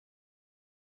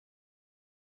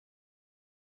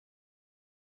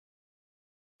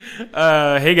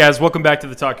Hey guys, welcome back to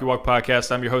the Talk Your Walk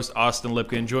podcast. I'm your host, Austin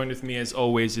Lipka, and joined with me as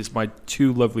always is my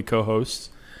two lovely co-hosts.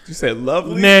 You said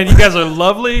lovely? Man, you guys are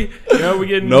lovely. You know, we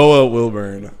getting Noah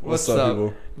Wilburn. What's up,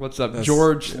 people? What's up?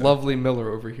 George Lovely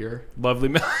Miller over here.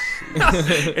 Lovely.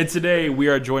 And today we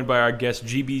are joined by our guest,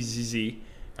 GBZZ.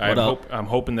 I'm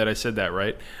hoping that I said that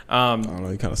right. I don't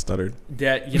know, you kind of stuttered.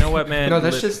 You know what, man? No,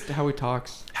 that's just how he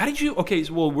talks. How did you? Okay,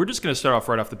 well, we're just gonna start off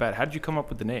right off the bat. How did you come up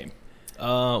with the name?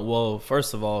 Well,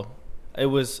 first of all, it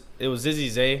was Zizzy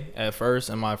Zay at first,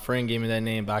 and my friend gave me that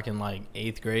name back in like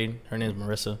 8th grade. Her name's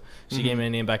Marissa. She gave me that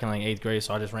name back in like 8th grade,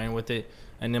 so I just ran with it.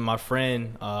 And then my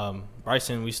friend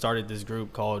Bryson, we started this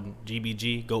group called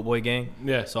GBG, Goat Boy Gang.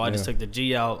 Yeah. So I just took the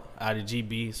G out, added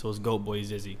GB, so it's Goat Boy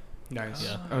Zizzy. Nice.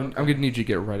 Yeah. I'm gonna need you to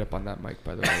get right up on that mic,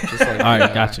 by the way. Just like, All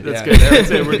right, gotcha. That's good. That's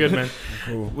it. We're good, man.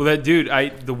 Cool. Well, that dude,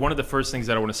 one of the first things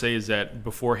that I want to say is that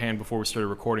before we started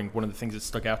recording, one of the things that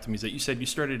stuck out to me is that you said you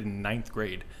started in 9th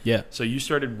grade. Yeah. So you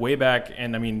started way back,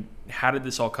 and I mean, how did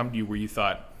this all come to you where you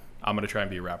thought, I'm going to try and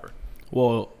be a rapper?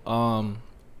 Well,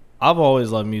 I've always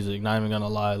loved music, not even gonna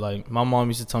lie. Like, my mom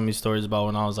used to tell me stories about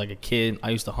when I was like a kid, I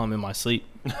used to hum in my sleep,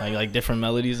 like different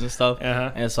melodies and stuff.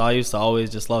 Uh-huh. And so I used to always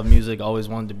just love music, always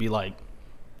wanted to be like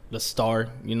the star,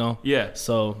 you know? Yeah.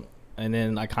 So, and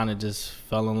then I kind of just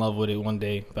fell in love with it one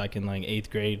day back in like 8th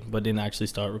grade, but didn't actually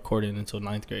start recording until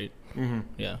 9th grade. Mm-hmm.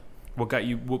 Yeah.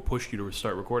 What pushed you to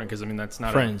start recording? Because I mean, that's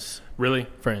not Friends. Really?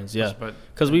 Friends, yeah. But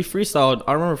Because we freestyled.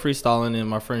 I remember freestyling in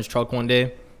my friend's truck one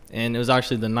day, and it was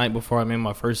actually the night before I made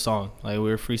my first song. Like, we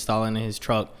were freestyling in his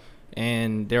truck,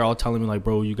 and they're all telling me like,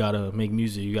 bro, you gotta make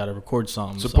music, you gotta record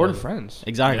something. supportive So, friends.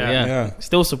 Exactly. Yeah. Yeah.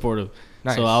 Still supportive.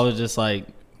 Nice. So I was just like,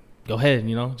 go ahead,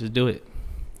 just do it.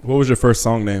 What was your first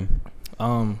song name?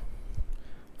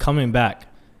 Coming Back.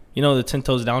 You know the 10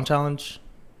 Toes Down challenge?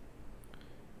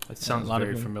 it sounds a lot of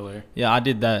very people- familiar. Yeah, I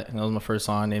did that, and that was my first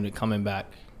song. I named it Coming Back.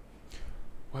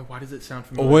 Why does it sound Oh,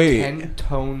 familiar? wait. 10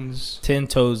 tones. 10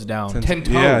 Toes Down. 10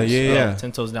 toes. Yeah.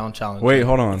 10 Toes Down challenge. Wait,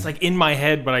 hold on. It's like in my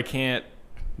head, but I can't.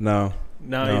 No.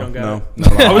 No, you don't got no,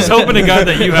 it. No, I was hoping to God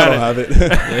that you I had don't it.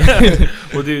 have it.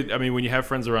 Well, dude, I mean, when you have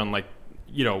friends around, like,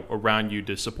 around you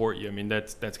to support you, I mean,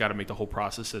 that's got to make the whole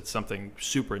process. It's something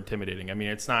super intimidating. I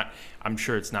mean, I'm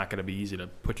sure it's not going to be easy to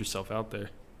put yourself out there.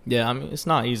 Yeah, I mean, it's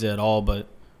not easy at all, but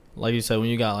like you said, when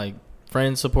you got like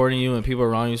friends supporting you and people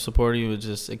around you supporting you,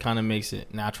 it kind of makes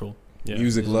it natural. Yeah.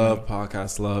 Music love,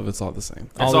 podcast love, it's all the same.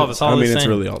 It's all the same. It's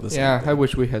really all the same. Yeah, I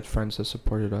wish we had friends that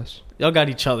supported us. Y'all got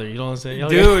each other, you know what I'm saying?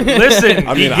 Dude, listen.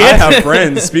 I he mean, I gets have it.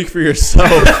 friends. Speak for yourself.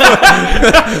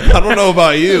 I don't know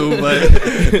about you,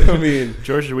 but I mean,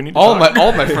 George, do we need to All talk?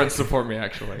 my friends support me,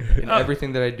 actually, in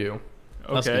everything that I do,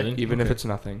 That's Okay. good. even if it's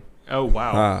nothing. Oh,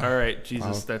 wow. Ah. All right. Jesus,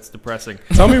 Wow. that's depressing.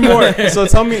 tell me more. So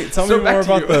tell me So more back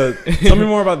to about tell me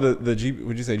more about the G.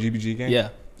 Would you say GBG gang? Yeah.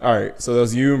 All right. So that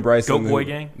was you and Bryson. Goat Boy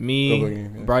Gang? Me, Go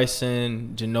Boogie, yeah.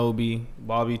 Bryson, Janobi,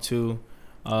 Bobby too.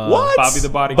 What? Bobby the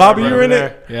Bodyguard. Bobby, right you're over in there.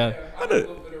 it. Yeah.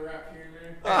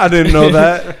 I didn't know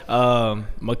that.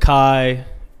 Makai,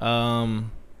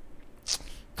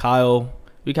 Kyle.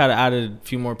 We kind of added a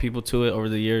few more people to it over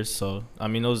the years. So, I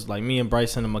mean, those like me and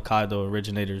Bryson and Makai, the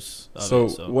originators of So, it.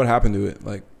 So, what happened to it?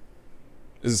 Like,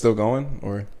 is it still going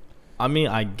or? I mean,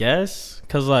 I guess,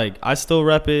 because, like, I still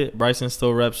rep it. Bryson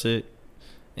still reps it.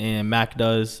 And Mac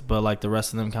does. But, like, the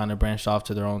rest of them kind of branched off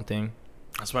to their own thing.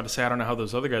 I was about to say, I don't know how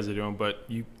those other guys are doing, but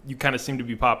you kind of seem to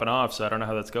be popping off, so I don't know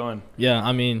how that's going. Yeah,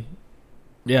 I mean,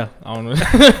 yeah, I don't know.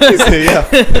 Yeah.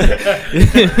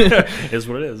 It's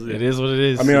what it is. It is what it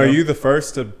is. I mean, are you the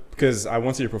first to? Because I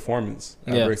went to your performance.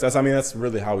 At Yeah. Bricks. That's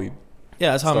really how we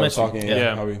Yeah, that's how I started met you. talking. Yeah.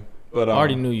 Yeah. How we. But I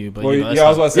already knew you, but Well, you know, yeah, I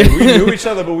was that's about to say we knew each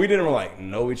other, but we didn't like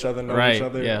know each other. Right, Each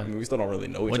other. yeah. I mean, we still don't really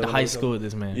know each went other. to high know each school with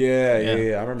this man. other. Yeah.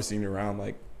 Yeah. I remember seeing you around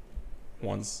like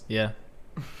once, Yeah,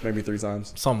 maybe 3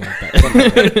 times. something like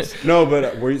that. No,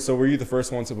 but were you the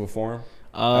first one to perform?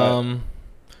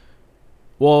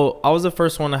 Well, I was the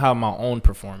first one to have my own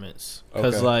performance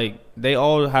because Okay. like they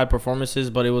all had performances,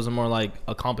 but it was more like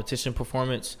a competition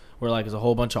performance where like it's a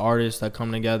whole bunch of artists that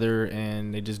come together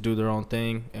and they just do their own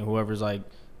thing, and whoever's like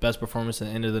best performance at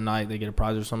the end of the night, they get a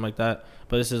prize or something like that.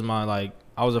 But this is my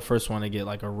I was the first one to get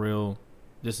like a real,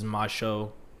 this is my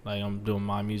show, like I'm doing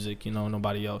my music,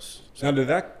 nobody else. Now, did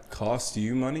that cost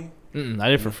you money, I did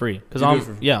it for free because You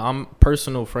did it for- I'm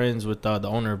personal friends with the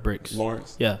owner of Bricks.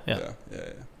 Lawrence? Yeah.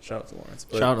 Shout out to Lawrence.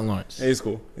 But Shout out to Lawrence. Hey, he's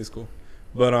cool.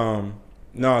 But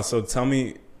no. So tell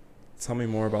me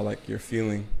more about like your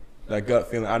feeling, that gut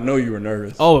feeling. I know you were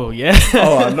nervous. Oh yeah.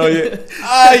 Oh, I know you.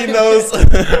 He knows.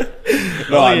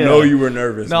 No, Oh, I yeah. know you were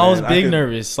nervous. No, I was man. big could-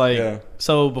 nervous. Like, Yeah.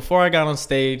 so before I got on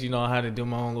stage, I had to do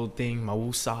my own little thing, my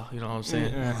woosah, you know what I'm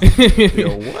saying?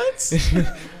 Yo, what?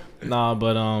 Nah,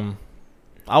 but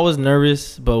I was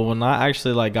nervous, but when I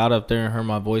actually like got up there and heard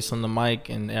my voice on the mic,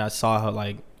 and I saw how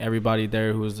like everybody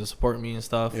there who was to support me and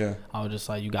stuff, Yeah. I was just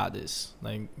like, you got this.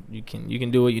 Like you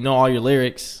can do it. You know all your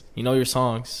lyrics. You know your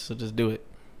songs, so just do it.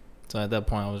 So at that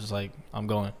point, I was just like, I'm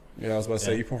going. Yeah, I was about to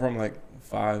say you performed like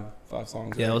five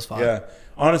songs. Yeah, right? it was 5. Yeah,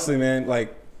 honestly, man,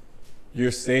 like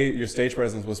your stage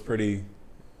presence was pretty.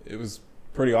 It was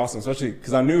pretty awesome, especially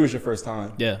because I knew it was your first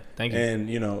time. Yeah, thank you. And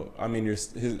I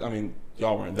mean,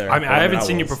 y'all weren't there. I mean, I haven't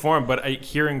seen you was. perform, but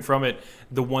hearing from it,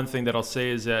 the one thing that I'll say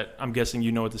is that I'm guessing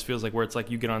you know what this feels like, where it's like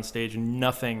you get on stage and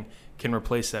nothing can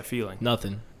replace that feeling.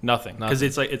 Nothing. Because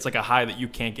it's like a high that you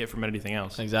can't get from anything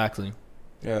else. Exactly.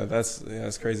 Yeah,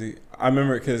 that's crazy. I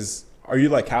remember because are you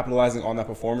like capitalizing on that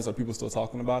performance? Are people still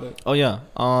talking about it? Oh yeah.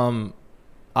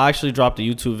 I actually dropped a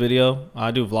YouTube video.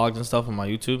 I do vlogs and stuff on my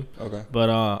YouTube. Okay. But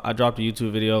I dropped a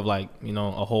YouTube video of like, you know,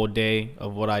 a whole day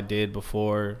of what I did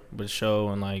before the show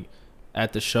and like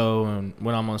at the show and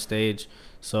when I'm on stage.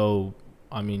 So,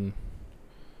 I mean,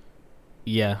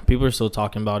 yeah, people are still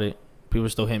talking about it. People are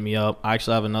still hitting me up. I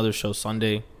actually have another show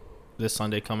this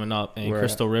Sunday coming up in Where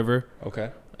Crystal River.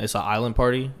 Okay. It's an island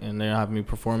party, and they're having me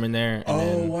performing there.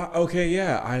 And Wow. Okay,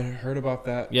 yeah. I heard about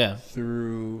that Yeah.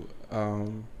 through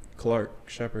Clark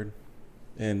Shepard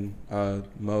and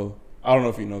Mo. I don't know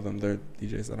if you know them. They're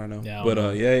DJs that I know. Yeah, I But don't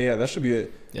know. yeah, that should be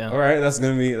it. Yeah. All right, that's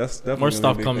definitely More gonna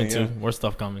stuff be a coming big too. thing, More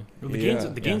stuff coming. The Yeah.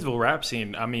 Gainesville rap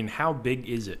scene, I mean, how big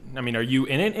is it? I mean, are you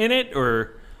in it,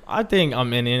 or? I think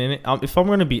I'm in it. If I'm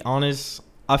gonna be honest,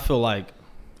 I feel like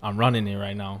I'm running it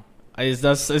right now. It's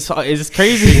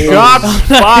crazy. Shots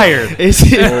fired.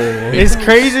 It's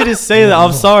crazy to say that.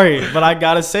 I'm sorry, but I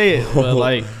gotta say it. But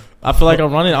like, I feel like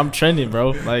I'm running. I'm trending,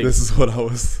 bro. Like This is what I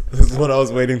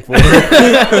was waiting for. like,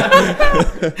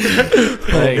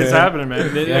 It's happening,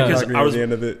 man. Yeah. Because Talking I at was, the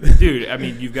end of it. dude. I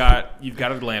mean, you've got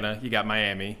Atlanta, you got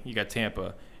Miami, you got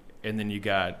Tampa, and then you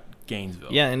got Gainesville.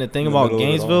 yeah, and the thing In the about middle of it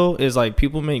Gainesville is like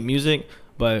people make music,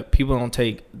 but people don't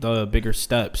take the bigger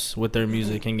steps with their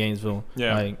music in Gainesville.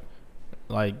 Yeah.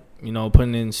 Like you know,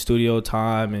 putting in studio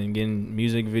time and getting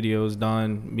music videos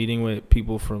done, meeting with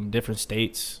people from different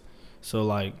states. So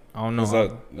like, I don't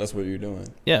know. That's what you're doing.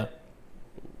 Yeah.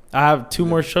 I have 2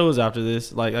 more shows after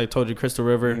this. Like I told you, Crystal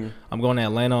River. Mhm. I'm going to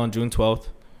Atlanta on June 12th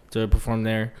to perform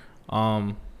there.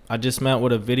 I just met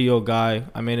with a video guy.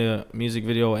 I made a music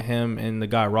video with him and the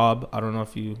guy Rob. I don't know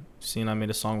if you've seen. I made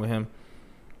a song with him.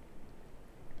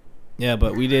 Yeah,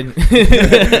 but we didn't.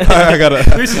 I gotta.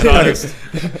 This is honest.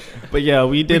 But yeah,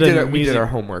 we did our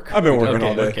homework. I've been working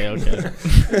all day.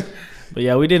 Okay. But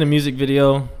yeah, we did a music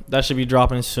video that should be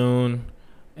dropping soon,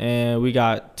 and we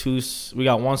got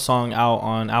 1 song out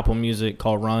on Apple Music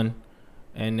called "Run,"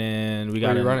 and then we got.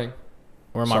 Where are you running?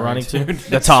 Where am I Sorry, running to? dude.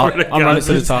 The top. Swear to I'm running God,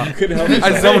 to the top. You couldn't help I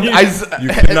yourself. zoned. You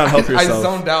could not help I yourself.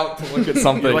 zoned out to look at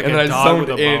something, You're like and a then I dog zoned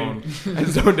with a in. I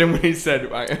zoned in when he said,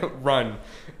 "Run."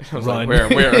 I was Run. like, where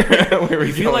are we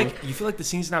You feel going? like the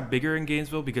scene's not bigger in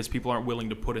Gainesville because people aren't willing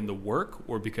to put in the work,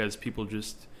 or because people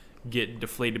just get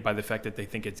deflated by the fact that they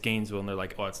think it's Gainesville and they're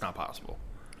like, oh, it's not possible.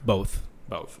 Both.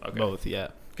 Both. Okay. Both. Yeah.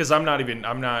 Because I'm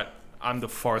the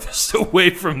farthest away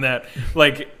from that.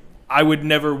 Like, I would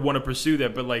never want to pursue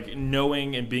that, but like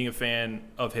knowing and being a fan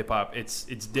of hip hop, it's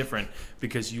different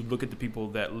because you look at the people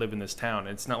that live in this town.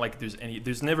 It's not like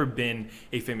there's never been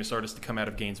a famous artist to come out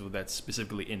of Gainesville that's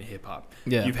specifically in hip hop.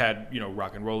 Yeah. You've had,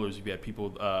 rock and rollers, you've had people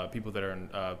that are in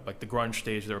like the grunge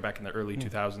stage that were back in the early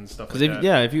 2000s, stuff like Because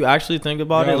that. if you actually think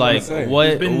about Yeah, it, I was like gonna say. what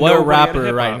There's been what nobody out of rapper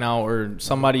hip-hop. right now or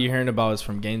somebody you're hearing about is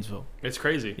from Gainesville? It's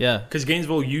crazy. Yeah. Because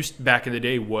Gainesville back in the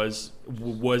day was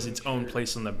its own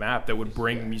place on the map that would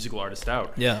bring musical artists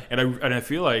out. Yeah. And I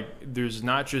feel like there's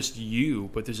not just you,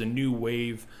 but there's a new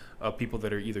wave of people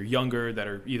that are either younger, that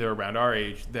are either around our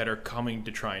age, that are coming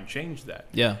to try and change that.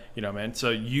 Yeah. Man.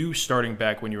 So you starting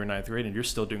back when you were in 9th grade and you're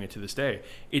still doing it to this day.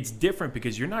 It's different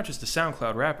because you're not just a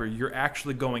SoundCloud rapper. You're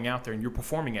actually going out there and you're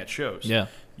performing at shows. Yeah.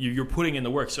 You're putting in the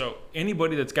work. So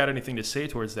anybody that's got anything to say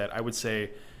towards that, I would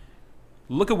say,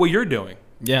 look at what you're doing.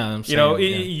 Yeah. I'm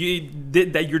saying,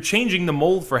 That you're changing the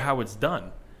mold for how it's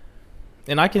done.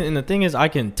 and the thing is, I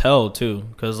can tell too,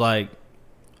 because like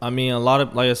a lot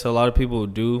of people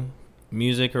do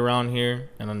music around here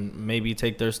and maybe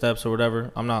take their steps or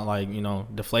whatever. I'm not like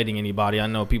deflating anybody. I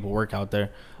know people work out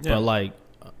there, Yeah. but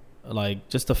like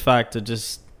just the fact to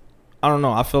just, I don't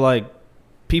know. I feel like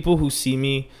people who see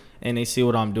me and they see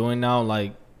what I'm doing now,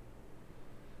 like,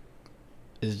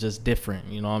 is just different.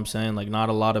 You know what I'm saying? Like, not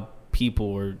a lot of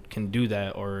people can do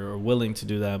that or are willing to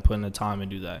do that and put in the time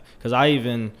and do that. Because I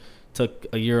even took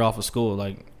a year off of school.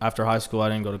 Like, after high school, I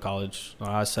didn't go to college.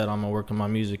 I said I'm going to work on my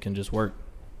music and just work.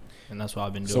 And that's what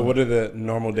I've been doing. So what did a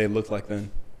normal day look like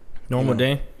then? Normal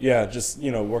day? Yeah, just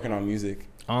working on music.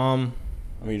 I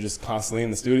mean, just constantly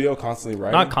in the studio, constantly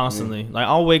writing. Not constantly. Like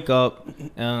I'll wake up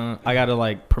and I gotta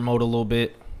like promote a little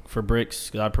bit for Bricks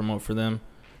because I promote for them.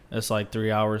 It's like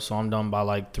 3 hours, so I'm done by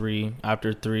like 3.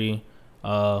 After 3,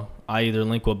 I either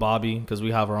link with Bobby because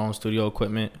we have our own studio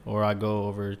equipment, or I go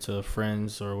over to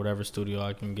friends or whatever studio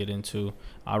I can get into.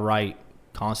 I write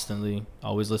constantly,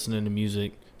 always listening to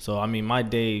music. So I mean, my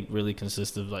day really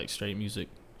consists of like straight music.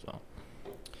 So,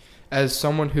 as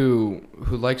someone who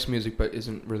likes music but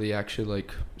isn't really actually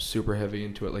like super heavy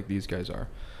into it like these guys are,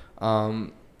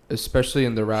 especially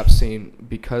in the rap scene,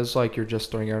 because like you're just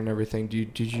starting out and everything.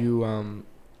 Did you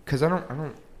because I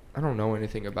don't know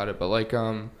anything about it, but like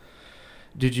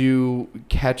did you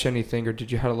catch anything, or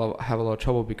did you have a lot of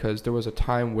trouble? Because there was a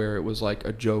time where it was like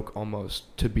a joke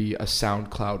almost to be a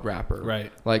SoundCloud rapper.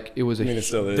 right. Like it was I mean, it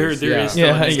still is. There Yeah. is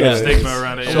still a Yeah. stigma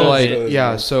around it. So Yeah. like Still is, yeah,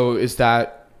 man. so is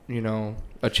that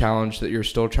a challenge that you're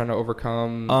still trying to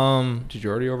overcome? Did you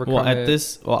already overcome Well,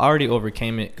 it? I already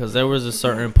overcame it because there was a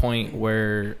certain point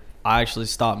where I actually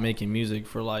stopped making music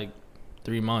for like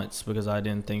 3 months because I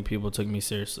didn't think people took me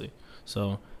seriously.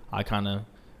 So I kind of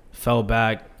fell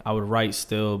back. I would write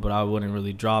still, but I wouldn't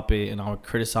really drop it, and I would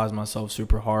criticize myself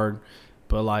super hard.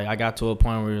 But like I got to a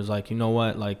point where it was like, you know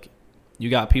what, like you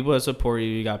got people that support you,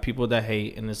 you got people that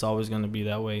hate, and it's always going to be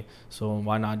that way. So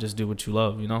why not just do what you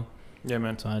love, Yeah,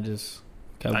 man. So I just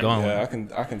kept going. Yeah,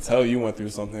 I can tell you went through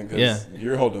something because Yeah.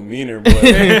 your whole demeanor, boy.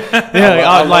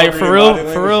 Yeah, like for real,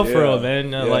 Yeah. man.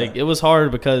 Yeah. Like it was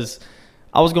hard because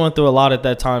I was going through a lot at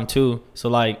that time too. So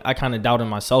like I kind of doubted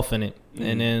myself in it,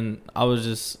 and then I was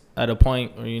just at a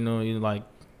point where you're like,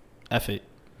 F it,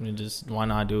 just why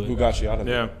not do it? Who got you out of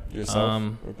Yeah. it? Yourself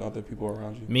or other people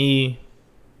around you? Me,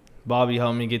 Bobby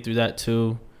helped me get through that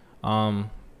too.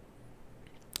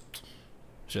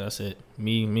 That's it.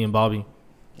 Me and Bobby.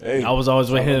 Hey, I was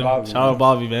always with shout out him. Bobby, Shout out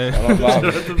Bobby, man. Shout out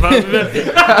Bobby.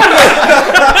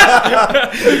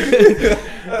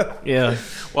 Yeah.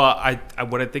 Well, I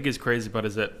what I think is crazy about it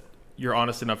is that you're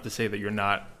honest enough to say that you're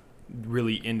not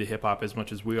really into hip hop as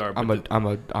much as we are. But I'm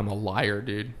a liar,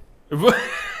 dude.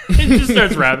 he just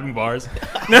starts rapping bars.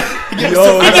 Yo, He just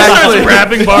starts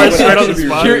rapping bars straight on the Actually,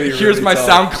 spot. really, Here's my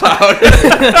tough. SoundCloud.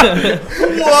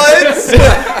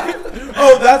 What?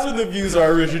 Oh, that's where the views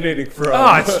are originating from.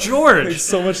 Oh, it's Makes George.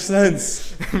 so much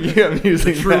sense. Yeah, I'm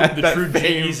using The true that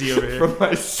fame G-Eazy over here. from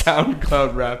my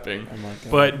SoundCloud rapping. Oh my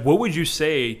God. But what would you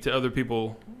say to other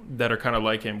people that are kind of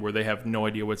like him, where they have no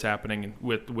idea what's happening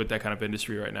with that kind of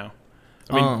industry right now?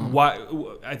 I mean, why?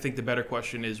 I think the better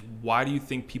question is, why do you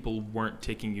think people weren't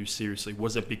taking you seriously?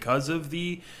 Was it because of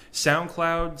the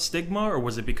SoundCloud stigma, or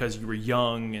was it because you were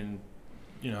young and,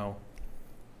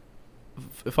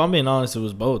 If I'm being honest, it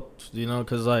was both,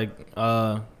 because like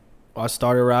I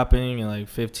started rapping in like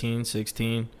 15,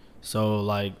 16. So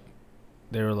like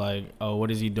they were like, oh, what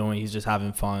is he doing? He's just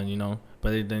having fun,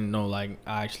 But they didn't know like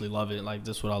I actually love it. Like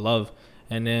this is what I love.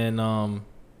 And then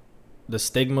the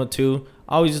stigma too.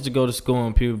 I always used to go to school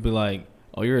and people would be like,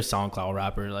 oh, you're a SoundCloud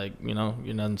rapper. Like, you're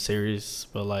nothing serious.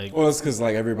 But like, Well, it's because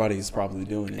like everybody's probably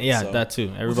doing it. yeah, so that too.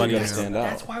 you Everybody gotta is. stand out.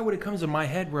 That's why when it comes to my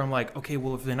head, where I'm like, okay,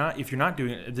 well, if you're not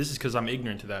doing it, this is because I'm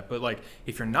ignorant to that. But like,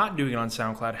 if you're not doing it on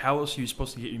SoundCloud, how else are you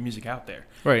supposed to get your music out there?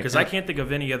 Right. Because I can't think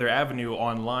of any other avenue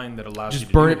online that allows you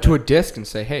Just to burn do it to a that. disc and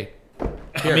say, hey.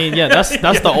 I mean, yeah, that's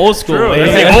the old school True. way.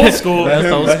 That's the old school. That's the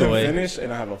Let old him school way. finish,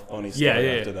 and I have a funny story Yeah,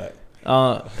 yeah, after that.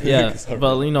 Yeah, Sorry.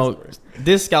 but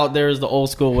disc out there is the old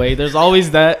school way. There's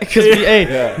always that because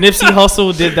Yeah. Nipsey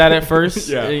Hussle did that at first.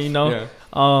 Yeah, Yeah.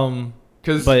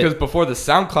 Because But- before the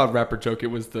SoundCloud rapper joke, it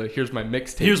was the here's my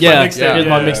mixtape. Here's Yeah, my mixtape. here's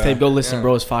my Yeah. mixtape. Go listen, Yeah.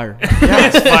 bro. It's fire. Yeah,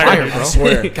 it's fire, I bro.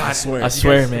 swear. God, I swear. I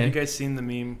swear, man. Have you guys seen the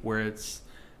meme where it's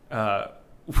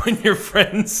when your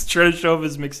friends try to show off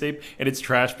his mixtape and it's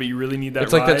trash, but you really need that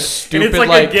It's like ride? that stupid, and it's like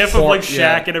like, a gif of like Shaq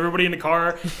yeah. and everybody in the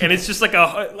car, and it's just like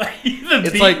a the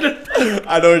It's beat. like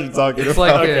I know what you're talking it's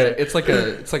about. like Okay. it's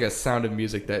like a sound of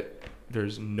music that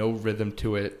there's no rhythm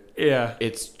to it. yeah.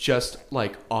 It's just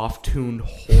like off-tuned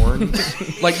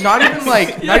horns, like not even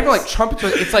like trumpets.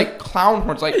 But it's like clown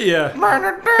horns, like Yeah.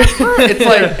 It's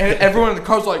like and everyone in the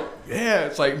car's like, yeah.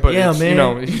 It's like, but Yeah, it's,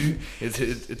 man.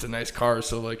 it's a nice car,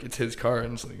 so like it's his car,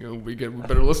 and it's like, oh, we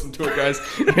better listen to it, guys.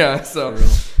 Yeah, so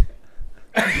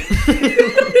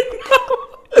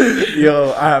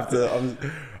Yo, I have to.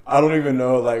 I don't even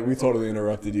know. Like, we totally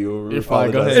interrupted you. We You're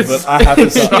fine, go apologize, ahead. but I have to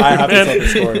tell the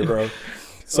story, bro.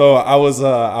 So I was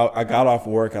I got off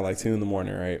work at like 2 a.m,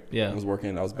 right? Yeah. I was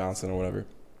working. I was bouncing or whatever,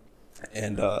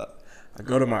 and I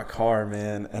go to my car,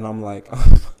 man, and I'm like,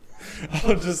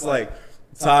 I'm just like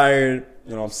tired.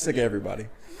 I'm sick of everybody.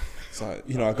 So I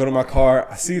go to my car.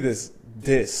 I see this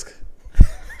disc.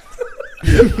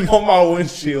 on my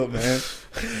windshield, man.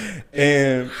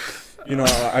 And you know,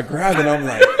 I grabbed it.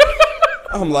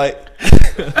 I'm like,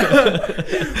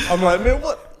 man,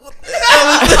 what the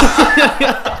hell is this?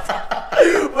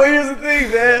 But here's the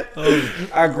thing, man.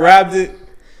 I grabbed it,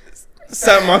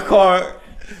 sat in my car.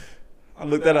 I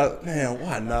looked at it, man,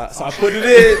 why not? So I put it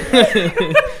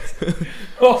in.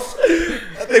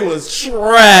 That thing was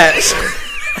trash.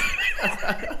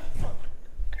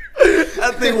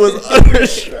 That thing was utter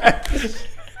trash.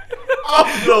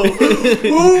 I don't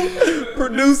know who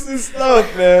produced this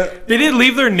stuff, man. They didn't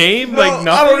leave their name, No, like nothing.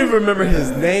 I don't even remember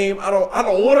his name. I don't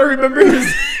want to remember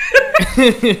his.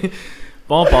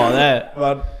 Bump all that.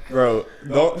 But bro,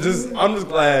 I'm just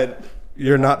glad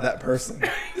you're not that person.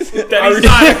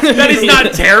 That is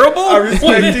not terrible. I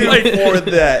respect you Like- for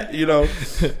that, you know.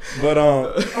 But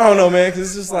I don't know, man, because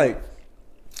it's just like,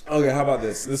 okay, how about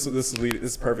this? This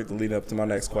is perfect to lead up to my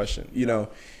next question. You know,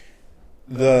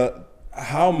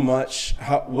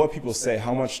 what people say,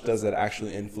 how much does it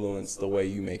actually influence the way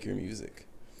you make your music?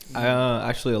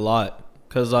 Actually, a lot.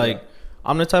 Because, like,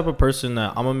 I'm the type of person that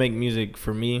I'm going to make music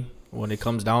for me when it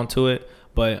comes down to it,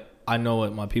 but I know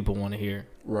what my people want to hear.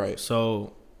 Right.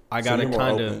 So I So got to you're more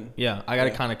kind of, open. I got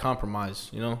to kind of compromise,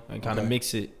 you know, and kind of Okay.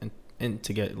 mix it and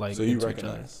to get, like, So you into each other.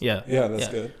 recognize. Yeah. Yeah, that's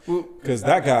Yeah. good. Because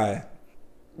that guy,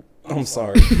 I'm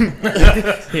sorry. He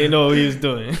didn't know what he was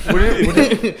doing.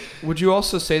 Would you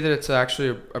also say that it's actually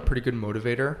a pretty good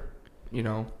motivator? You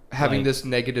know, having Like- this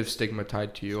negative stigma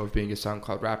tied to you of being a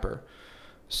SoundCloud rapper.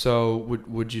 So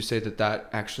would you say that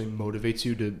actually motivates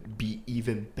you to be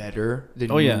even better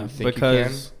than Oh you yeah, think you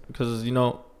can? because you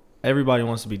know everybody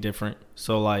wants to be different.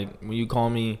 So like when you call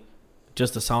me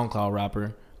just a SoundCloud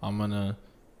rapper, I'm gonna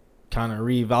kind of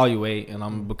reevaluate and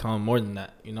I'm gonna become more than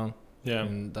that. You know, Yeah.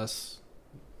 and that's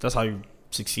how you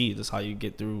succeed. That's how you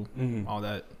get through Mhm. all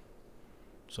that.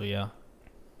 So yeah,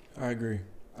 I agree.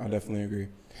 I definitely agree.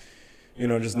 You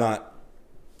know, just not.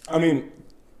 I mean,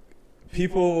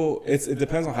 people. It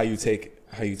depends on how you take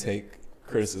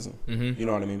criticism. mm-hmm. You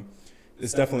know what I mean?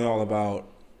 It's definitely all about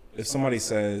if somebody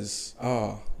says,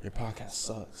 "Oh, your podcast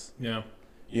sucks." Yeah.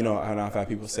 You know, and I've had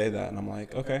people say that, and I'm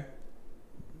like, okay,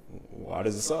 why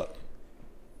does it suck?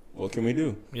 What can we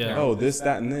do? Yeah. Oh, this,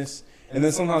 that, and this. And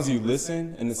then sometimes you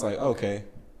listen, and it's like, okay,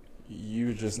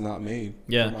 you're just not made.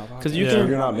 Yeah, for my 'cause you podcast. can-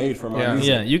 You're not made for my Yeah. music.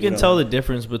 Yeah, you can know? tell the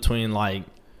difference between like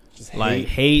Just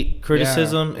hate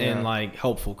criticism Yeah, and yeah. like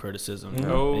helpful criticism. Mhm.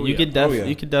 Oh, And you yeah. could Oh, yeah.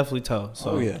 you could definitely tell.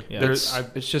 So Oh, yeah. yeah,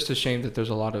 It's just a shame that there's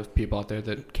a lot of people out there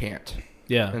that can't.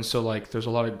 yeah. And so like there's a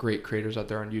lot of great creators out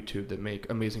there on YouTube that make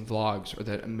amazing vlogs or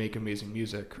that make amazing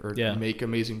music or Yeah. make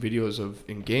amazing videos of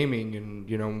in gaming and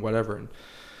you know whatever. And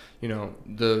you know,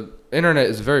 the internet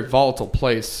is a very volatile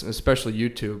place, especially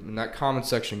YouTube, and that comment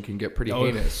section can get pretty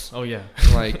heinous. Oh yeah.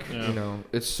 Like, Yeah. you know,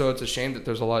 it's a shame that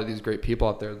there's a lot of these great people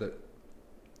out there that,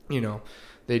 you know,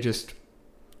 they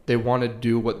want to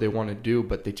do what they want to do,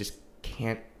 but they just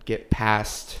can't get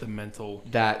past The mental.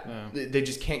 that. Yeah. They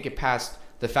just can't get past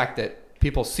the fact that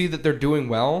people see that they're doing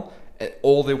well, and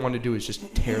all they want to do is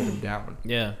just tear them down.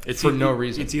 Yeah. It's For no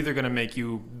reason. It's either gonna make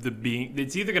you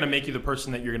It's either gonna make you the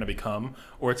person that you're gonna become,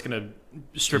 or it's gonna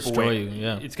strip Destroy away. you,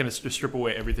 yeah. It's gonna strip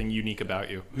away everything unique about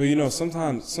you. But you know,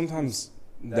 sometimes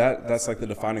that's like the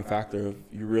defining factor of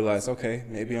you realize, okay,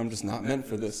 maybe I'm just not meant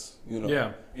for this. You know.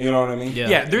 Yeah. You know what I mean? Yeah.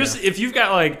 Yeah. There's if you've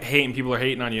got like hate and people are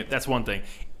hating on you, that's one thing.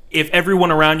 If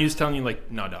everyone around you is telling you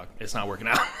like, no, dog, it's not working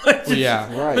out.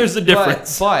 Yeah. Right. There's a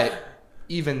difference. But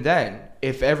even then,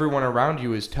 if everyone around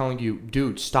you is telling you,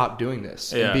 "Dude, stop doing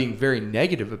this," Yeah. and being very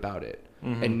negative about it,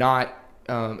 Mm-hmm. and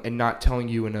not telling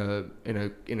you in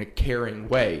a caring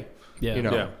way, Yeah. you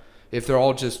know, Yeah. if they're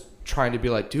all just trying to be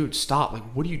like, "Dude, stop! Like,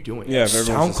 what are you doing? Yeah, if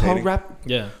everyone's just SoundCloud hating. rap,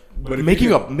 Yeah. But if making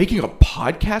you a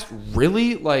podcast,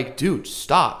 really? Like, dude,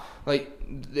 stop! Like,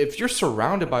 if you're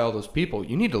surrounded by all those people,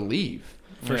 you need to leave.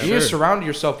 For You need to sure. surround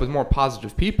yourself with more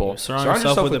positive people. Surround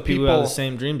yourself with the people who have the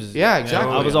same dreams as you. Yeah,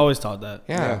 exactly. I was always taught that.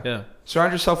 Yeah. Yeah.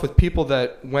 Surround yourself with people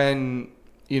that when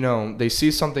you know they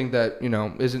see something that you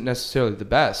know isn't necessarily the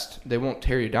best, they won't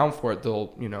tear you down for it.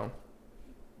 They'll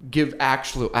give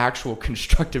actual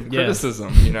constructive Yeah.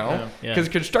 criticism. You know, Yeah. because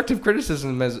constructive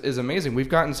criticism is amazing. We've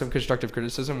gotten some constructive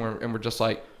criticism and we're just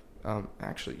like,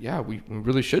 actually, yeah, we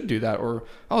really should do that, or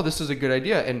oh, this is a good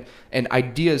idea, and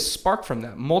ideas spark from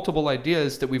that. Multiple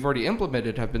ideas that we've already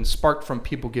implemented have been sparked from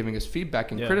people giving us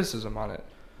feedback and Yeah. criticism on it.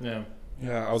 Yeah.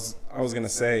 Yeah, I was gonna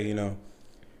say, you know.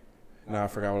 No, I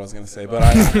forgot what I was gonna say, but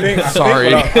I think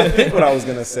Sorry. I think what I was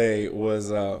gonna say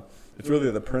was it's really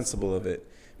the principle of it,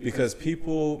 because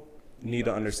people need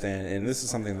to understand, and this is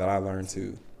something that I learned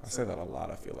too. I say that a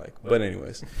lot, I feel like. But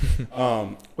anyways.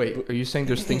 Wait, are you saying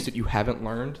there's things that you haven't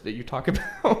learned that you talk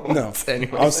about? No.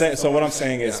 Anyways. So what I'm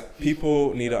saying is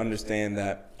people need to understand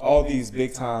that all these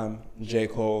big time, J.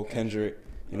 Cole, Kendrick,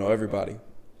 everybody,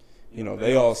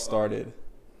 they all started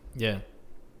Yeah.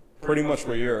 pretty much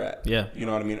where you're at. Yeah. You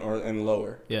know what I mean? And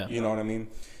lower. Yeah. You know what I mean?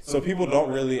 So people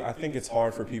don't really, I think it's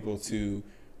hard for people to,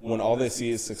 when all they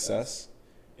see is success,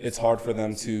 it's hard for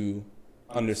them to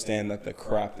understand that the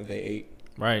crap that they ate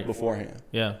Right. beforehand.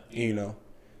 Yeah.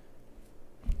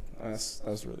 That's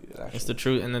really it, actually. It's the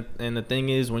truth, and the thing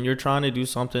is, when you're trying to do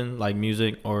something like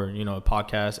music or a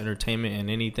podcast, entertainment, and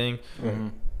anything,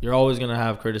 you're always gonna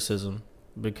have criticism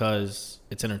because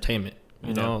it's entertainment.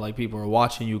 You know, like people are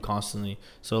watching you constantly.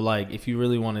 So like, if you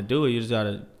really want to do it, you just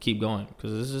gotta keep going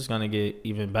because this is gonna get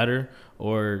even better,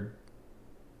 or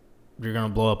you're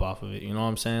gonna blow up off of it. You know what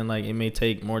I'm saying? Like, it may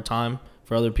take more time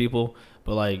for other people,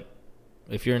 but like,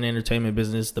 if you're in the entertainment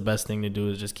business, the best thing to do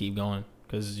is just keep going.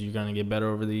 Because you're going to get better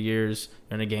over the years.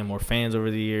 You're going to gain more fans over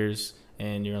the years.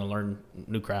 And you're going to learn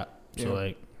new crap. So,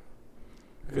 like...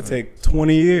 It could take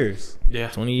 20 years. Yeah.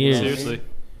 20 years. Seriously.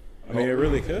 I mean, it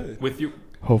really could. With you.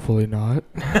 Hopefully not.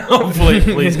 Hopefully,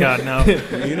 please God, no.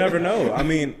 You never know. I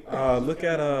mean, look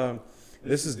at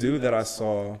this is dude that I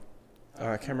saw.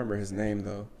 I can't remember his name,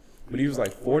 though. But he was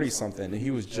like 40-something, and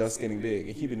he was just getting big.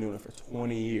 And he'd been doing it for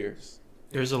 20 years.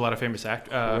 There's a lot of famous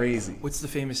Crazy. What's the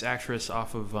famous actress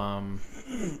off of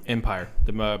Empire?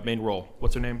 The main role.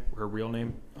 What's her name? Her real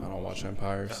name? I don't watch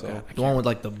Empire, so. Okay. The one with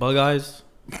like the bug eyes.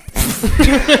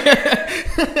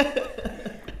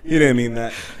 You didn't mean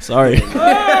that. Sorry.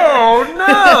 Oh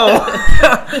no!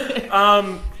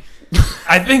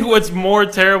 I think what's more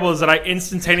terrible is that I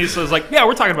instantaneously was like, "Yeah,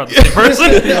 we're talking about the same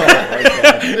person."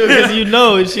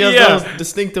 Because she has those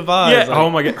distinctive eyes. Yeah. Like, Oh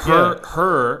my God.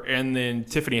 Her, and then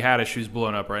Tiffany Haddish, who's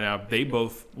blown up right now. They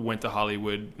both went to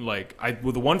Hollywood. Like,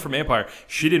 the one from Empire,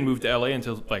 she didn't move to LA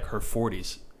until like her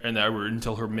 40s, and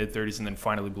until her mid 30s, and then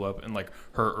finally blew up in like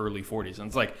her early 40s. And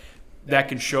it's like that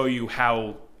can show you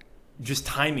how just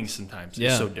timing sometimes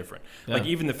is so different. Yeah. Like,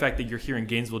 even the fact that you're here in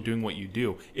Gainesville doing what you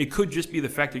do, it could just be the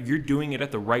fact that you're doing it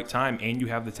at the right time and you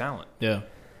have the talent. Yeah.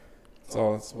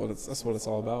 That's what it's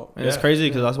all about. And it's crazy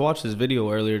because I watched this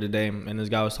video earlier today, and this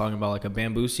guy was talking about like a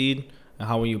bamboo seed and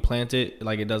how when you plant it,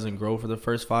 like it doesn't grow for the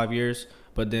first 5 years,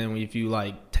 but then if you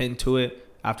like tend to it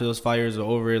after those 5 years are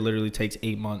over, it literally takes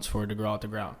 8 months for it to grow out the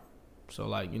ground. So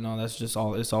like, that's just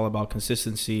all. It's all about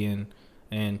consistency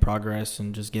and progress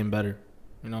and just getting better.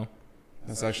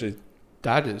 That's actually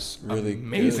That is really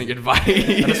amazing good. advice.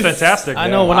 That's fantastic. I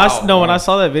know when I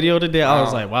saw that video today, I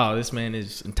was Wow. like, wow, this man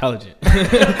is intelligent.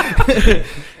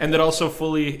 And that also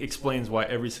fully explains why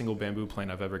every single bamboo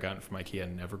plant I've ever gotten from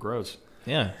IKEA never grows.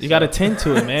 Yeah, you got to tend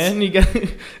to it, man. You got.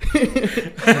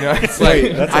 It's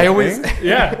like that's I a always. thing?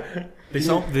 Yeah. They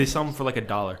sell them for like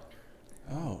 $1.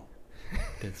 Oh.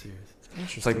 Dead serious.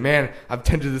 It's like, man, I've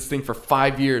tended this thing for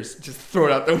 5 years. Just throw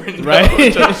it out the window, Right?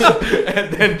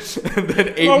 and then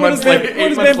 8 months later,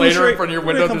 in front of your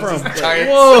window, there's this giant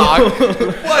sock.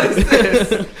 What is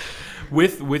this?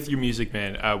 With your music,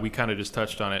 man, we kind of just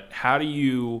touched on it. How do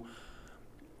you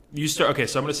start? Okay,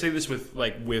 so I'm going to say this with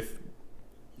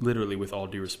literally with all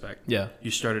due respect. Yeah.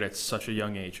 You started at such a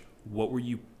young age. What were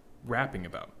you rapping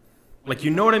about? Like,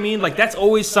 you know what I mean? Like, that's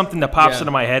always something that pops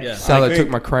into my head. Yeah. Sal, I took think-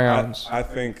 my crayons. I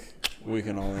think we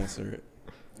can all answer it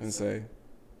and say,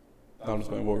 I'm just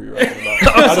playing, what were you rapping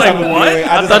about? I was like, what?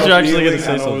 I thought you were actually gonna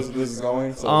say something. something. This is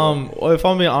going. So Well, if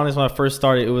I'm being honest, when I first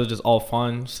started, it was just all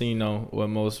fun. So what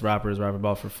most rappers rap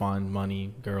about for fun: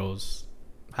 money, girls,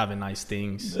 having nice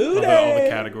things. All the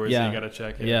categories that Yeah. you got to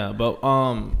check. Yeah, but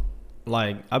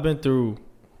like I've been through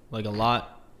like a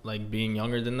lot, like being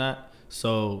younger than that.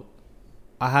 So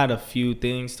I had a few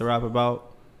things to rap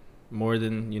about more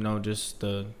than just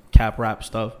the cap rap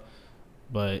stuff.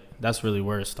 But that's really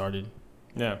where it started.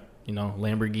 Yeah.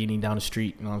 Lamborghini down the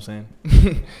street. You know what I'm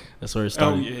saying? That's where it Oh,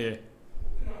 started. yeah.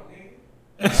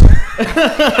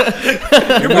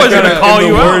 Your boy's going to call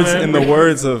you out, man. in the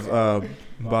words of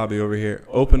Bobby over here,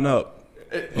 open up.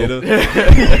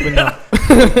 Open up.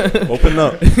 Open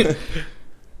up.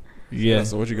 Yeah.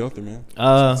 So what you go through, man?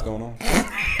 Uh, What's going on?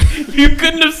 You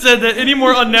couldn't have said that any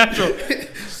more unnatural.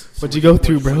 What'd you go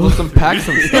through, bro? Let's unpack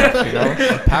some stuff,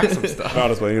 unpack some stuff. No,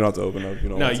 just you don't have to open up. You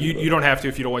don't No, want to, you don't have to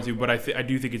if you don't want to, but I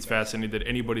do think it's fascinating that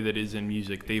anybody that is in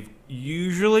music, they've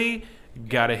usually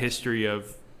got a history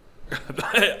of,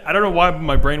 I don't know why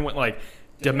my brain went like,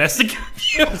 domestic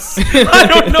abuse. I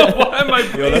don't know why my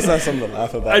brain. Yo, that's not something to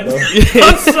laugh about, though.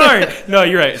 I'm sorry. No,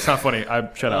 you're right. It's not funny.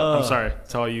 Shut up. I'm sorry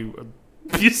to all you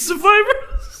abuse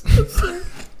survivors.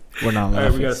 We're not All right,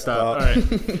 laughing. we gotta stop.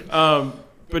 All right.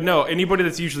 But no, anybody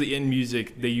that's usually in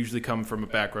music, they usually come from a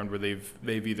background where they've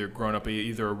either grown up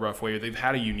either a rough way or they've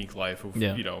had a unique life. Of,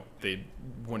 Yeah. You know, they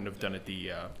wouldn't have done it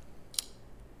the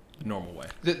normal way.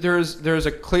 There's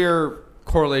a clear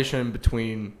correlation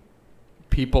between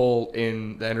people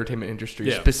in the entertainment industry,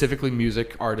 Yeah. specifically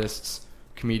music artists,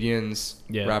 comedians,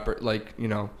 Yeah. rapper. Like, you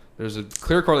know, there's a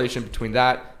clear correlation between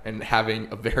that and having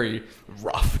a very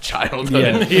rough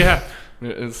childhood. Yeah.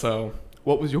 And so,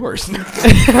 what was yours?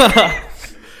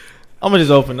 I'm gonna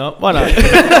just open up. Why not?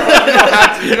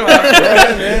 You don't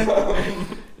have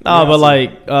to. No, but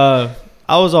like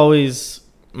I was always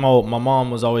my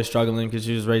mom was always struggling because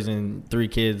she was raising 3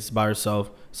 kids by herself,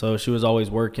 so she was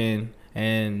always working,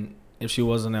 and if she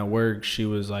wasn't at work, she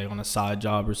was like on a side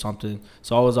job or something.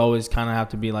 So I was always kind of have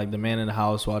to be like the man in the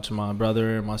house, watching my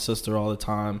brother and my sister all the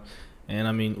time. And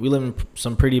I mean, we live in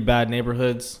some pretty bad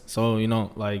neighborhoods, so you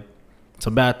know, like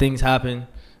some bad things happen.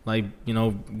 Like, you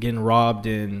know, getting robbed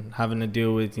and having to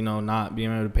deal with, you know, not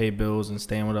being able to pay bills and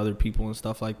staying with other people and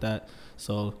stuff like that.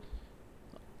 So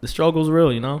the struggle's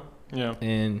real, you know? Yeah.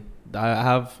 And I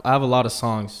have a lot of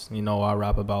songs, you know, I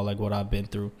rap about like what I've been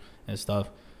through and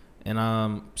stuff.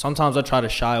 And sometimes I try to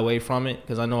shy away from it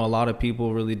because I know a lot of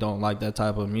people really don't like that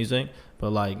type of music.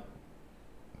 But like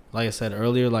I said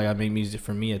earlier, like I make music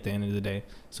for me at the end of the day.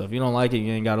 So if you don't like it,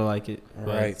 you ain't gotta like it.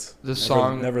 But Right. The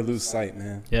song, Never lose sight,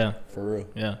 man. yeah, For real.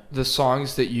 yeah. the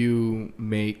songs that you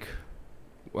make,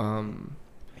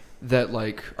 that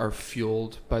like are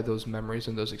fueled by those memories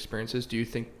and those experiences. Do you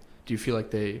feel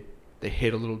like they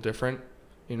hit a little different?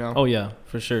 You know? Oh yeah,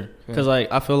 for sure. Yeah. Because like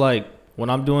I feel like when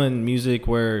I'm doing music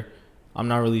where I'm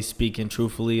not really speaking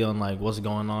truthfully on like what's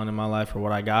going on in my life or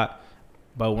what I got,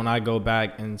 but when I go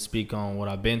back and speak on what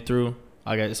I've been through,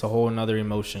 it's a whole another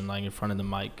emotion, like in front of the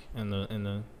mic and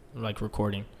the like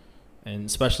recording, and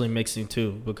especially mixing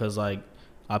too, because like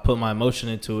I put my emotion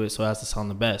into it, so it has to sound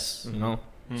the best, you know.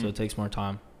 So it takes more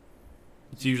time.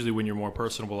 It's usually when you're more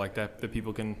personable like that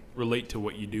people can relate to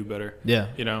what you do better. Yeah.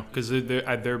 You know, because there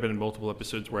have been multiple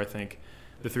episodes where I think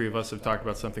the 3 of us have talked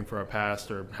about something for our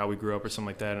past or how we grew up or something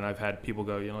like that, and I've had people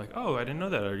go, you know, like, oh, I didn't know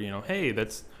that, or, you know, hey,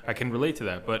 I can relate to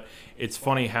that. But it's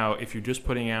funny how if you're just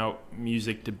putting out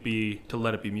music to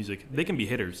let it be music, they can be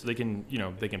hitters. They can, you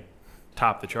know, they can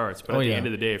top the charts. But at the end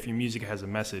of the day, if your music has a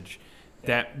message,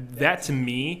 that to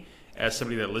me, as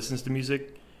somebody that listens to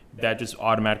music, that just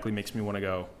automatically makes me want to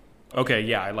go, okay,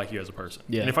 yeah, I like you as a person.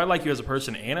 Yeah. And if I like you as a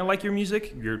person and I like your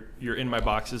music, you're in my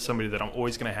box as somebody that I'm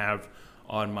always going to have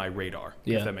on my radar,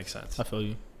 if that makes sense. I feel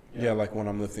you. Yeah, like when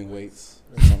I'm lifting weights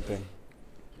or something.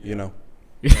 You know.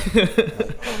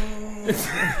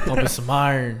 Don't be some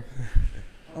iron.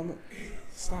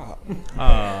 Stop.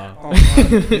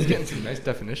 He's getting some nice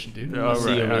definition, dude. All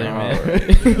See you right, over there,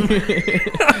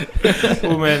 man.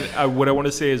 Well, man, what I want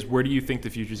to say is, where do you think the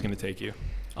future is going to take you?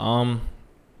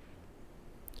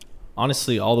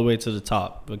 Honestly, all the way to the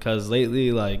top, because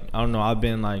lately, like, I don't know, I've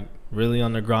been like really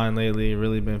on the grind lately,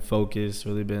 really been focused,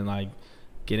 really been like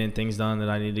getting things done that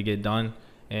I need to get done.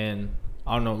 And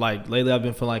I don't know, like lately I've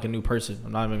been feeling like a new person.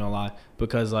 I'm not even gonna lie,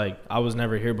 because like I was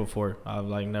never here before. I've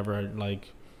like never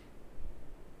like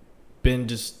been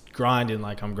just grinding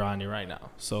like I'm grinding right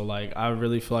now. So like I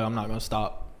really feel like I'm not gonna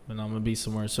stop, and I'm gonna be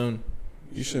somewhere soon.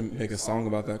 You should make a song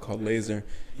about that called Laser.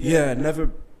 Yeah, never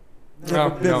No,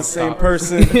 been the same stop.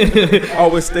 person.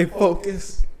 Always stay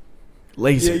focused.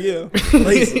 Laser. Yeah.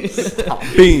 Laser. Stop.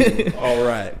 Beam. All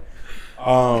right.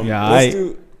 Yeah, let's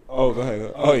do. Oh, go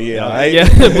ahead. Oh, yeah. Yeah,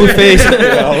 blue face.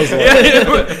 Yeah, I was like,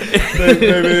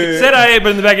 Said I ate,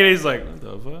 but in the back of it, he's like, what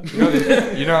the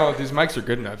fuck? You know, these mics are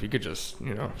good enough. You could just,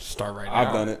 start right now.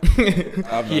 I've done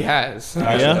it. He has.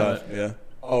 I Yeah? have, yeah.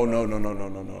 Oh, no.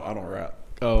 I don't rap.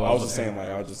 Oh, I was just saying, like,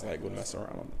 I was just like would mess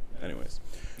around. Anyways,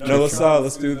 no.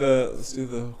 Let's do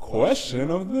the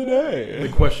question of the day. The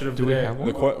question of Do we have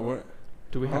The one?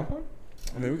 Do we have Huh? one?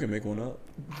 I mean, we can make one up.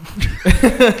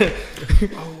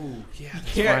 Oh, yeah,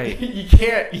 that's Can't, right.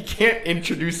 You can't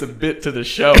introduce a bit to the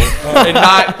show and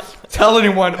not tell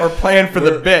anyone or plan for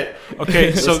the bit. Okay,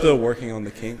 We're so still working on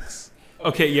the kinks.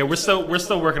 okay, yeah, we're still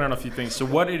working on a few things. So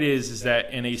what it is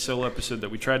that in a solo episode that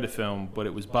we tried to film, but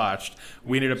it was botched,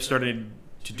 we ended up starting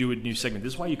to do a new segment.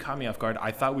 This is why you caught me off guard.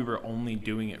 I thought we were only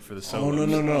doing it for the solo. Oh,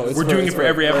 no. We're doing it for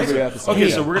every episode.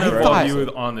 Okay, so we're gonna I involve thought-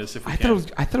 you on this if we I can.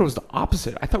 thought it was the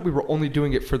opposite. I thought we were only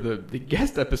doing it for the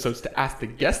guest episodes to ask the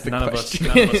guest the None of question.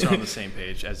 us are on the same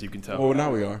page, as you can tell. Well,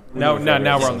 now we are. Now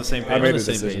we're on the same I page. made on a the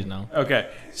same decision. page now.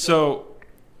 Okay, so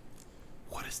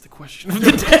what is the question of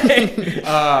the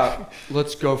day?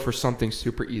 Let's go for something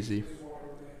super easy.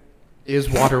 Is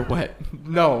water wet?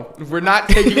 No, we're not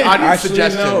taking audience Actually,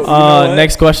 suggestions. no. You know what?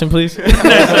 Next question, please. I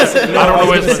don't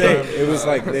wanna waste my time. It was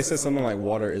like they said something like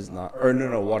water is not, or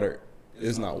no, water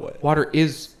is not wet. Water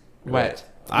is wet.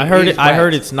 I heard is it. I wet.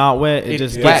 heard it's not wet. It It's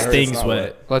just wet. gets things It's not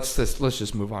wet. Let's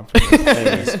just move on from this.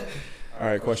 Anyways. All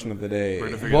right, question of the day. We're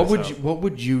gonna figure What this out. what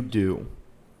would you do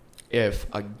if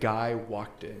a guy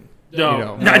walked in? No, You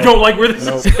know. I don't like where this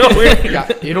is going.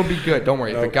 Yeah, it'll be good. Don't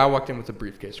worry. If a Nope. guy walked in with a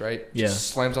briefcase, right? Yeah.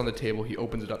 Just slams on the table. He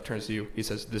opens it up, turns to you. He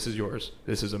says, "This is yours.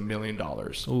 This is $1 million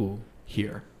Ooh.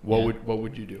 here." Yeah. What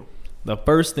would you do? The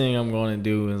first thing I'm going to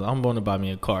do is I'm going to buy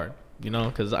me a car. You know,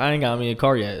 because I ain't got me a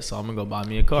car yet, so I'm gonna go buy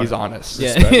me a car. He's honest.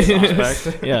 Yeah.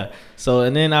 Respect. Yeah. So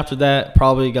and then after that,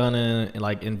 probably gonna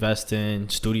like invest in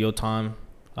studio time.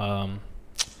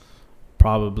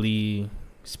 Probably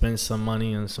spend some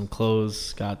money on some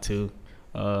clothes. Got to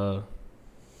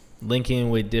link in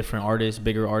with different artists,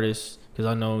 bigger artists, because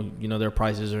I know their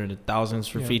prices are in the thousands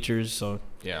for Yeah. features. So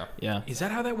Yeah. yeah, Is that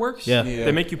how that works? Yeah. Yeah.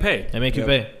 They make you pay. they make you Yep.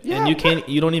 pay, Yeah, and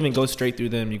you don't even go straight through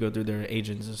them. You go through their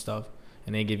agents and stuff,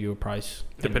 and they give you a price.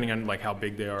 Depending on like how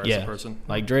big they are as Yeah. a person.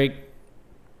 Like Drake,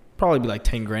 probably be like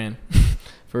 10 grand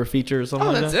for a feature or something.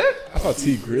 Oh, like that's that. it. I thought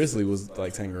T Grizzly was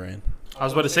like 10 grand. I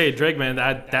was about to say Drake, man.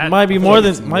 That Might be I feel more like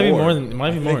than. it's Might be more. more than.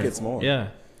 Might be I more. think it's more. Yeah.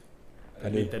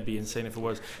 That'd be insane if it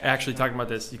was. Actually, talking about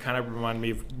this, you kind of remind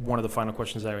me of one of the final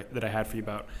questions that I had for you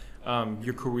about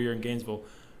your career in Gainesville.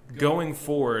 Going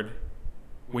forward,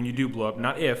 when you do blow up,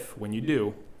 not if, when you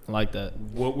do, I like that.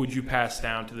 what would you pass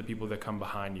down to the people that come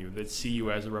behind you, that see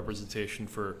you as a representation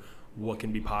for what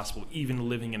can be possible, even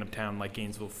living in a town like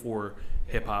Gainesville for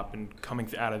hip-hop and coming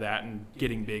out of that and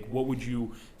getting big? What would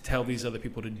you tell these other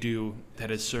people to do that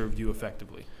has served you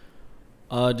effectively?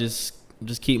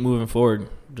 Just keep moving forward.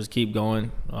 Just keep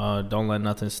going. Don't let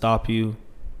nothing stop you.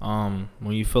 When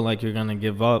you feel like you're gonna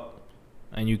give up,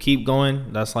 and you keep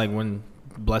going, that's like when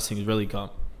blessings really come.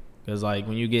 Because like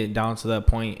when you get down to that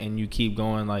point and you keep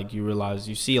going, like you realize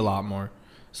you see a lot more.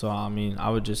 So I mean, I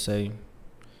would just say,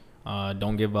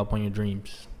 don't give up on your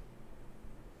dreams.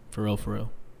 For real, for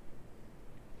real.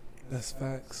 That's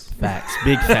facts. Facts,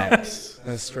 big facts.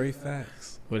 That's straight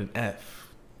facts. With an F.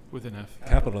 With an F.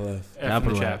 Capital F. F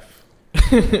in the chat.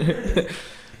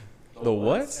 The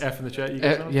what? F in the chat. You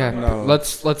guys know? Yeah. No.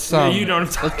 Let's Yeah, you know what I'm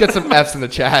talking let's get some F's in the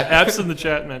chat. F's in the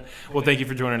chat, man. Well, thank you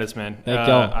for joining us, man. Thank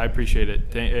y'all. I appreciate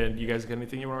it. You guys got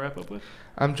anything you want to wrap up with?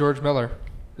 I'm George Miller.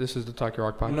 This is the Talk Your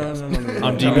Rock podcast. No.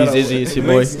 I'm You GB gotta- Zizzy, it's your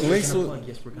boy.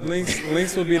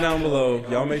 Links will be down below.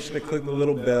 Y'all make sure to click the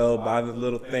little bell, buy the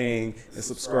little thing, and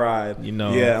subscribe. You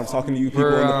know. Yeah, I'm talking to you people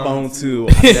We're, on the phone too.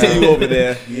 I see you over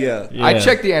there. Yeah. I Yeah.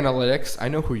 check the analytics. I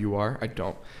know who you are. I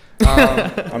don't.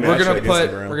 I mean, we're I gonna check put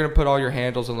Instagram. all your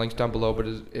handles and links down below. But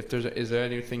is there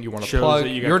anything you want to Shows plug? that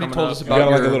you You, got already coming told up? us You about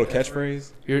got like your. a little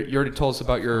catchphrase? You already told us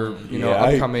about your Yeah,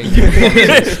 upcoming.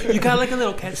 performances. You got like a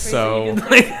little catchphrase. So,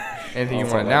 anything you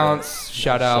I'll want to follow announce?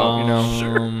 Shout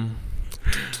out.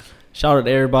 Shout out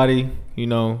to everybody,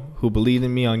 who believed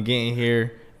in me on getting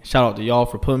here. Shout out to y'all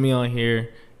for putting me on here,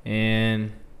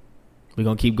 and we're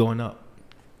gonna keep going up.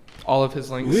 All of his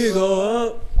links. We go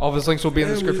up. All of his links will be in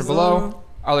the and description we below. zone.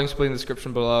 Our links will be in the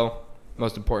description below.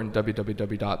 Most important,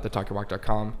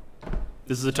 www.thetalkyourwalk.com.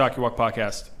 This is the Talk Your Walk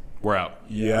podcast. We're out.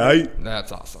 Yeah.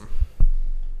 That's awesome.